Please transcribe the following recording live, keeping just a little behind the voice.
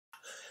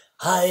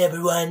Hi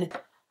everyone,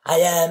 I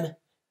am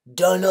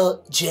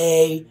Donald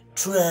J.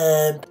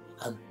 Trump.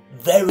 I'm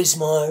very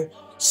smart,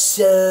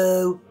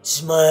 so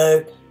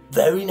smart,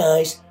 very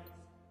nice,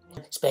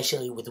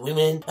 especially with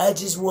women. I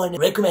just want to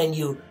recommend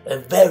you a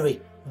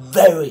very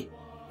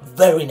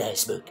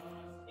nice book.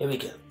 Here we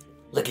go.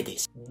 Look at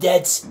this.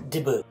 That's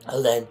the book.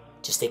 Hold on,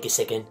 just take a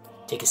second.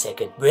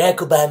 Barack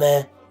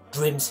Obama,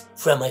 Dreams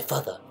from My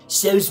Father.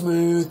 So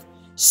smooth,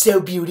 so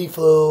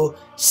beautiful,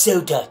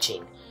 so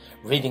touching.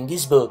 Reading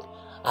this book,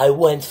 I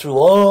went through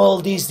all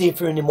these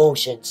different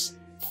emotions.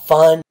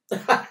 Fun,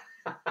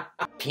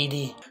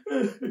 pity,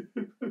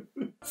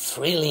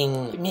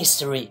 thrilling,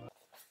 mystery.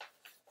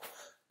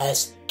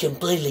 Has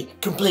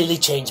completely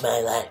changed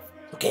my life,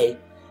 okay?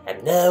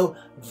 I'm now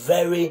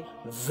very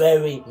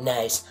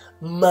nice.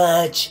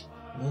 Much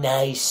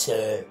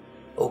nicer,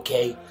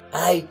 okay?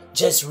 I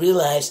just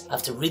realized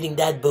after reading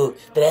that book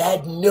that I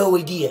had no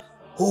idea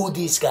who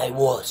this guy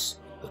was,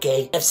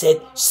 okay? I've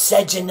said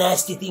such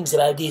nasty things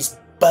about this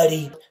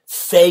buddy.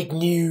 Fake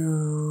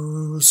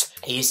news.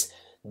 He's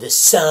the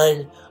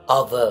son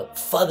of a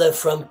father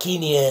from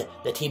Kenya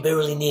that he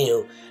barely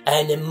knew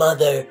and a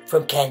mother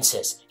from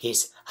Kansas.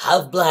 He's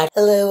half black,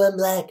 hello I'm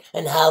black,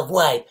 and half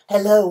white,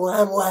 hello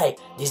I'm white.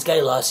 This guy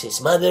lost his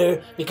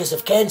mother because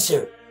of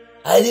cancer.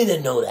 I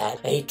didn't know that.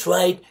 And he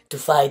tried to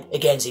fight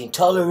against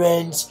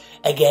intolerance,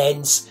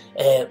 against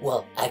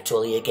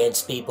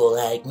people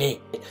like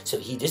me. So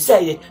he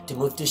decided to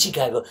move to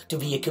Chicago to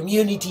be a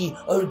community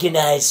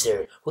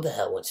organizer. Who the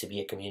hell wants to be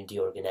a community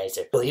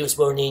organizer? Well, he was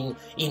born in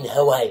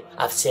Hawaii.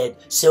 I've said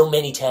so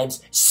many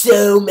times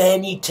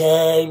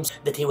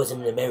that he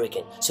wasn't an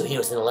American. So he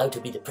wasn't allowed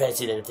to be the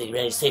president of the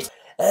United States.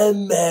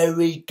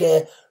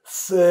 America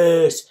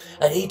first.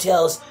 And he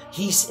tells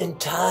his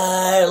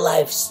entire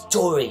life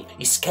story.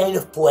 It's kind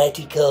of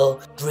poetical.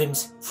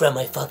 Dreams from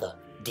my father.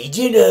 Did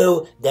you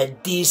know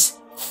that this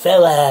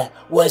fella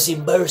was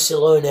in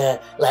Barcelona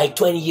like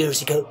 20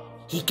 years ago?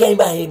 He came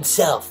by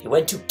himself. He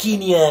went to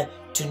Kenya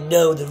to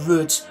know the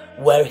roots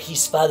where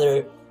his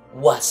father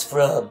was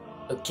from.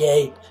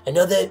 Okay?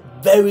 Another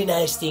very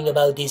nice thing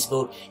about this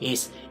book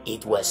is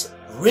it was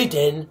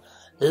written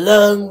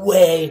long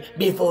way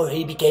before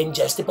he became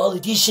just a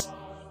politician.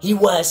 He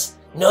was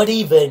not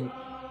even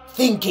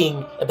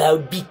thinking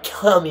about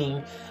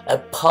becoming a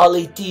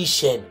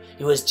politician.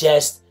 He was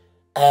just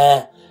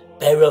a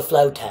perro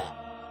flauta,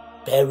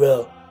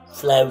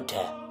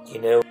 you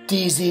know.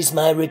 This is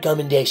my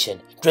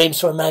recommendation. Dreams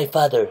from My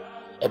Father,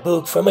 a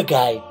book from a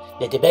guy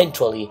that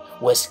eventually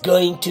was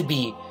going to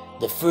be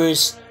the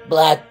first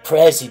black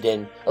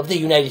president of the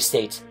United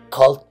States,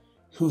 called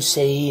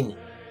Hussein.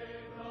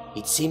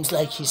 It seems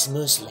like he's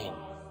Muslim,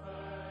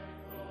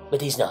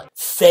 but he's not.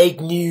 Fake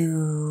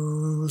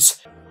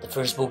news. The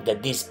first book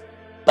that this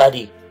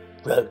buddy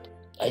wrote.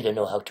 I don't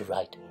know how to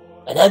write.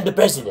 And I'm the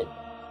president.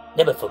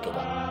 Never forget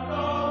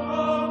that.